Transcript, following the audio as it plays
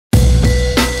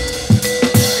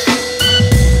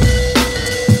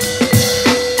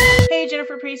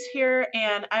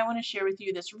and I want to share with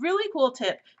you this really cool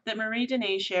tip that Marie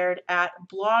Denee shared at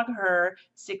Blog Her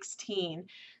 16.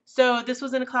 So this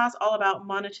was in a class all about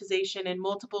monetization and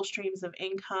multiple streams of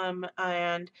income,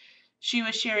 and she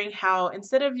was sharing how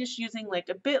instead of just using like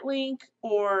a bitlink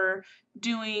or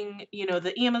doing,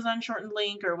 the Amazon shortened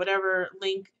link or whatever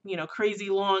link, crazy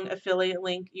long affiliate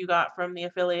link you got from the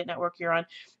affiliate network you're on,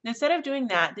 instead of doing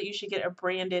that, you should get a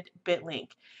branded bitlink.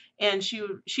 And she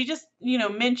just,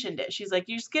 mentioned it. She's like,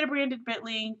 you just get a branded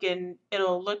bitlink and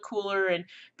it'll look cooler. And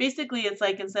basically it's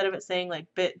like instead of it saying like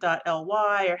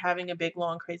bit.ly or having a big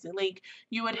long crazy link,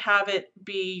 you would have it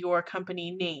be your company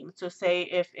name. So say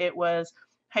if it was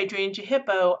Hydrangea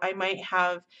Hippo, I might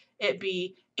have it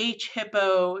be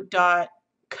hhippo.co/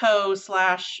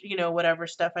 whatever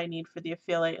stuff I need for the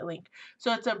affiliate link.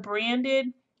 So it's a branded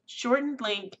shortened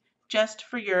link just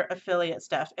for your affiliate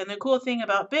stuff. And the cool thing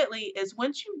about Bitly is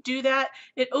once you do that,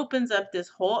 it opens up this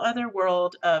whole other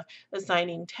world of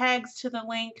assigning tags to the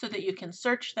link so that you can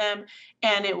search them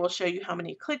and it will show you how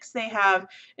many clicks they have.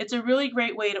 It's a really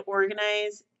great way to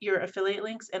organize your affiliate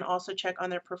links and also check on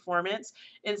their performance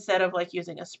instead of like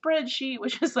using a spreadsheet,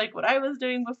 which is like what I was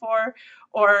doing before,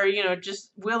 or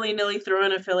just willy-nilly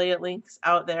throwing affiliate links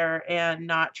out there and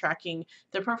not tracking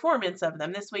the performance of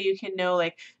them. This way you can know,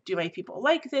 like, do my people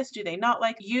like this? Do they not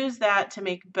like? Use that to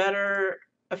make better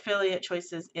affiliate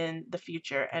choices in the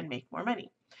future and make more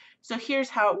money. So here's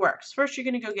how it works. First, you're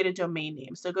going to go get a domain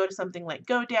name. So go to something like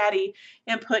GoDaddy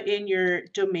and put in your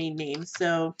domain name.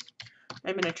 So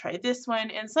I'm going to try this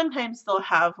one, and sometimes they'll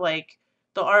have like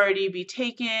they'll already be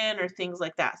taken or things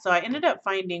like that. So I ended up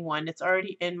finding one. It's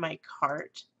already in my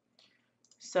cart.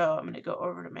 So I'm going to go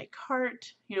over to my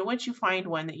cart. Once you find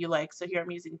one that you like, so here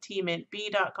I'm using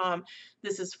tmintb.com.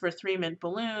 This is for 3mint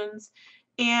balloons.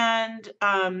 And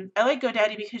I like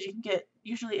GoDaddy because you can get,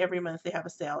 usually every month they have a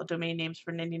sale, domain names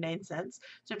for 99 cents.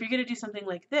 So if you're going to do something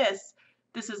like this,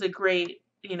 this is a great,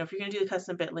 if you're going to do the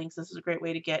custom bit links, this is a great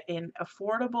way to get an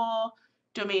affordable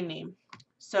domain name.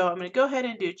 So I'm going to go ahead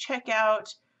and do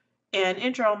checkout and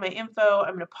enter all my info.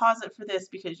 I'm going to pause it for this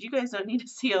because you guys don't need to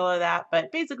see all of that,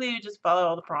 but basically you just follow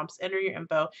all the prompts, enter your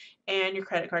info and your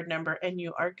credit card number, and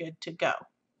you are good to go.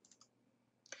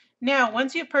 Now,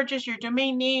 once you've purchased your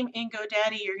domain name in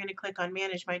GoDaddy, you're going to click on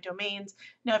Manage My Domains.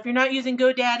 Now, if you're not using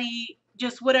GoDaddy,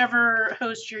 just whatever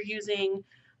host you're using,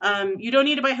 you don't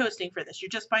need to buy hosting for this. You're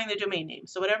just buying the domain name.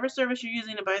 So whatever service you're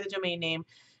using to buy the domain name,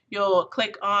 you'll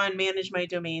click on Manage My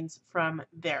Domains from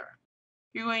there.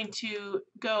 You're going to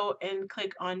go and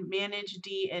click on Manage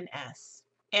DNS.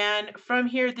 And from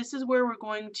here, this is where we're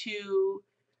going to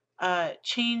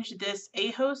change this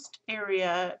ahost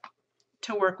area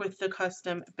to work with the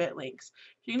custom bit links.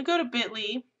 You're going to go to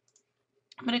Bitly.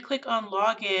 I'm going to click on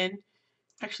Login.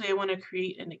 Actually, I want to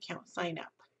create an account sign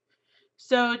up.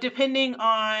 So depending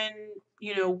on,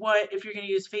 if you're going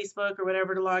to use Facebook or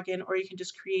whatever to log in, or you can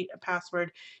just create a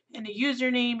password and a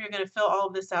username, you're going to fill all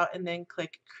of this out and then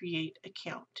click Create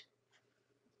Account.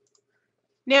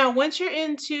 Now, once you're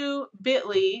into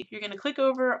Bitly, you're going to click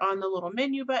over on the little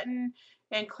menu button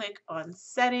and click on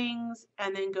Settings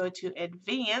and then go to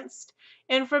Advanced.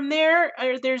 And from there,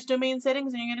 there's Domain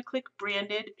Settings, and you're going to click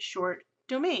Branded Short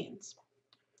Domains.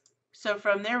 So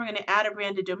from there, we're going to add a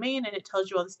branded domain, and it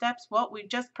tells you all the steps. Well, we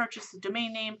just purchased the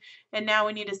domain name, and now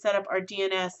we need to set up our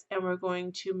DNS, and we're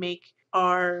going to make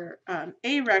our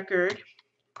A record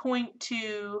point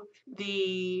to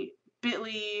the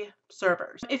Bitly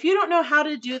servers. If you don't know how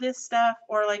to do this stuff,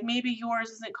 or like maybe yours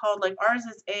isn't called, like ours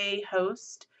is A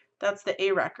host, that's the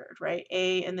A record, right?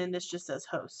 A, and then this just says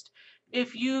host.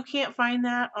 If you can't find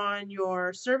that on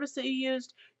your service that you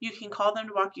used, you can call them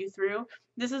to walk you through.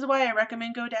 This is why I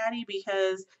recommend GoDaddy,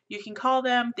 because you can call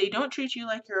them. They don't treat you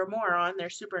like you're a moron. They're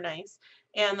super nice,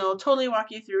 and they'll totally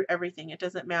walk you through everything. It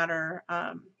doesn't matter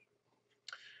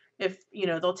if,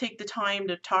 they'll take the time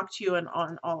to talk to you and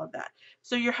on all of that.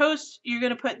 So your host, you're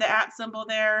going to put the @ symbol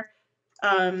there.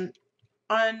 On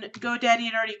GoDaddy,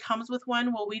 it already comes with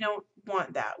one. Well, we don't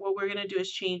want that. What we're going to do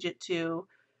is change it to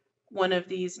one of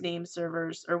these name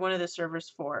servers, or one of the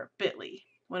servers for Bitly.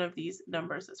 One of these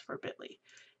numbers is for Bitly.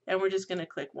 And we're just going to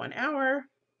click 1 hour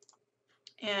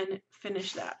and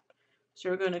finish that. So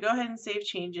we're going to go ahead and save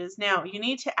changes. Now, you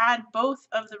need to add both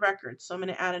of the records. So I'm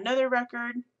going to add another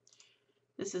record.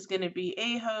 This is going to be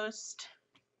a host,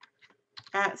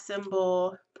 @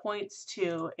 symbol points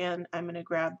to, and I'm going to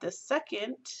grab the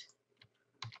second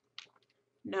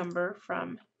number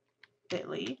from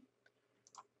Bitly.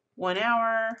 1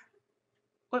 hour.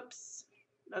 Whoops.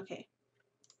 Okay.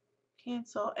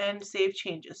 Cancel and save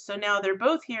changes. So now they're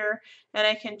both here, and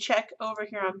I can check over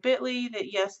here on Bitly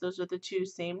that yes, those are the two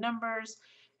same numbers,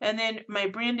 And then my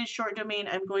branded short domain,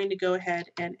 I'm going to go ahead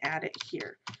and add it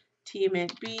here,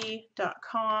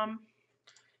 tmintb.com,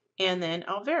 and then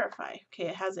I'll verify. Okay,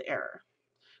 it has an error.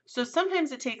 So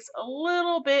sometimes it takes a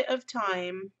little bit of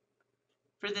time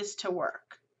for this to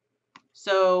work.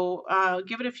 So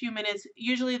give it a few minutes.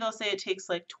 Usually they'll say it takes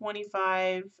like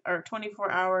 25 or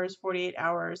 24 hours, 48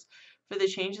 hours for the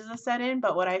changes to set in.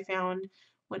 But what I found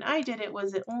when I did it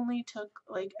was it only took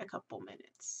like a couple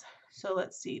minutes. So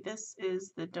let's see. This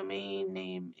is the domain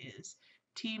name is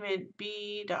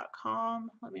tmintb.com.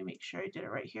 Let me make sure I did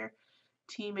it right here.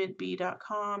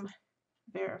 tmintb.com.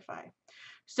 Verify.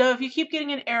 So if you keep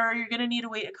getting an error, you're going to need to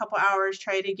wait a couple hours,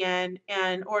 try it again,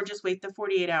 or just wait the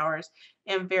 48 hours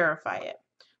and verify it.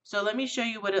 So let me show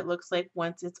you what it looks like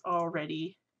once it's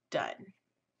already done.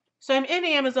 So I'm in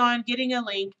Amazon getting a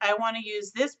link. I want to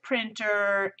use this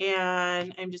printer,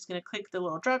 and I'm just going to click the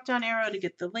little drop down arrow to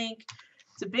get the link.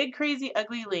 It's a big, crazy,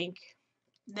 ugly link.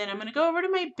 Then I'm going to go over to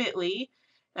my bit.ly.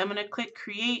 I'm going to click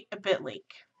create a bit link.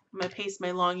 I'm going to paste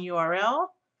my long URL.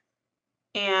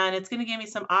 And it's going to give me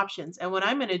some options. And what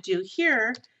I'm going to do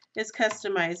here is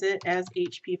customize it as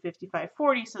HP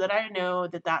 5540 so that I know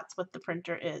that that's what the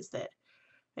printer is that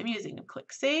I'm using. And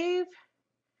click Save.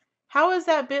 How is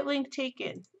that bit link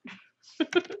taken?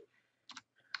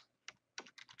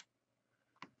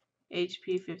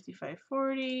 HP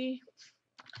 5540,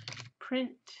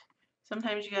 print.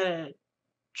 Sometimes you got to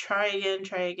try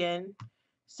again.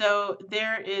 So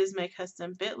there is my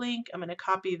custom bit link. I'm going to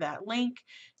copy that link.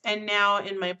 And now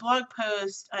in my blog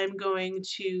post, I'm going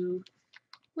to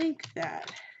link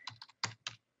that.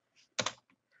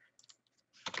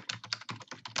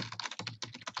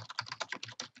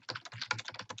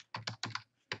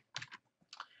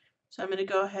 So I'm going to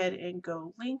go ahead and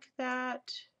go link that.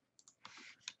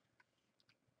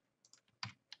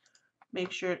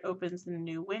 Make sure it opens in a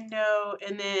new window.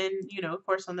 And then, of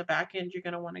course, on the back end, you're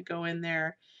going to want to go in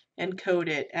there and code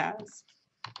it as,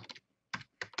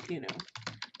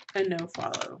 a no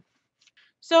follow.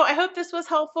 So I hope this was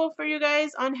helpful for you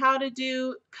guys on how to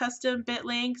do custom bit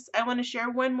links. I want to share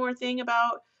one more thing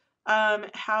about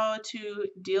how to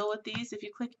deal with these. If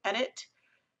you click edit,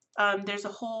 there's a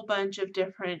whole bunch of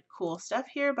different cool stuff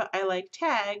here, but I like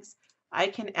tags. I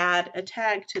can add a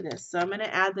tag to this. So I'm going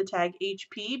to add the tag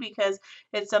HP because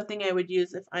it's something I would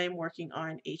use if I'm working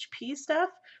on HP stuff.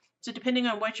 So depending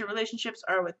on what your relationships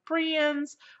are with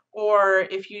brands, or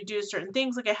if you do certain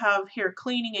things, like I have here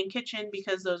cleaning and kitchen,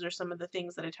 because those are some of the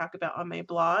things that I talk about on my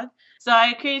blog. So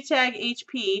I create tag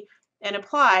HP and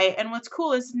apply. And what's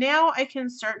cool is now I can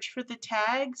search for the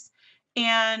tags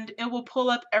and it will pull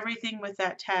up everything with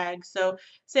that tag. So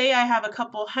say I have a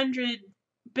couple hundred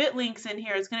bit links in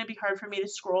here, it's going to be hard for me to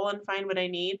scroll and find what I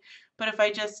need. But if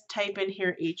I just type in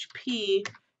here HP,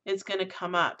 it's going to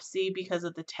come up, see, because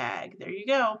of the tag. There you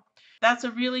go. That's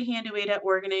a really handy way to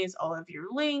organize all of your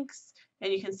links.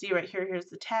 And you can see right here, here's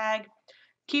the tag.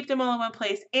 Keep them all in one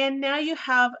place. And now you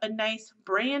have a nice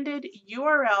branded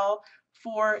URL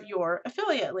for your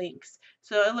affiliate links.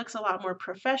 So it looks a lot more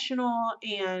professional,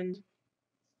 and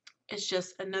it's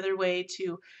just another way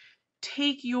to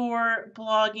take your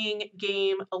blogging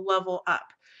game a level up.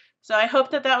 So I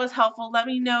hope that that was helpful. Let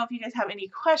me know if you guys have any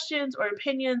questions or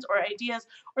opinions or ideas,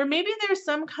 or maybe there's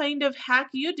some kind of hack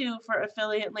you do for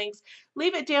affiliate links.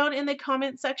 Leave it down in the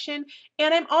comment section.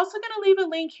 And I'm also going to leave a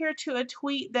link here to a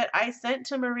tweet that I sent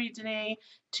to Marie Denee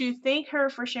to thank her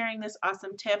for sharing this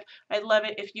awesome tip. I'd love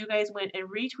it if you guys went and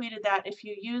retweeted that if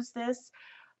you use this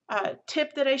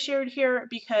tip that I shared here,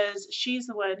 because she's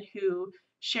the one who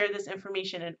shared this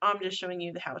information and I'm just showing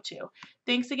you the how-to.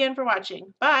 Thanks again for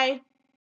watching. Bye!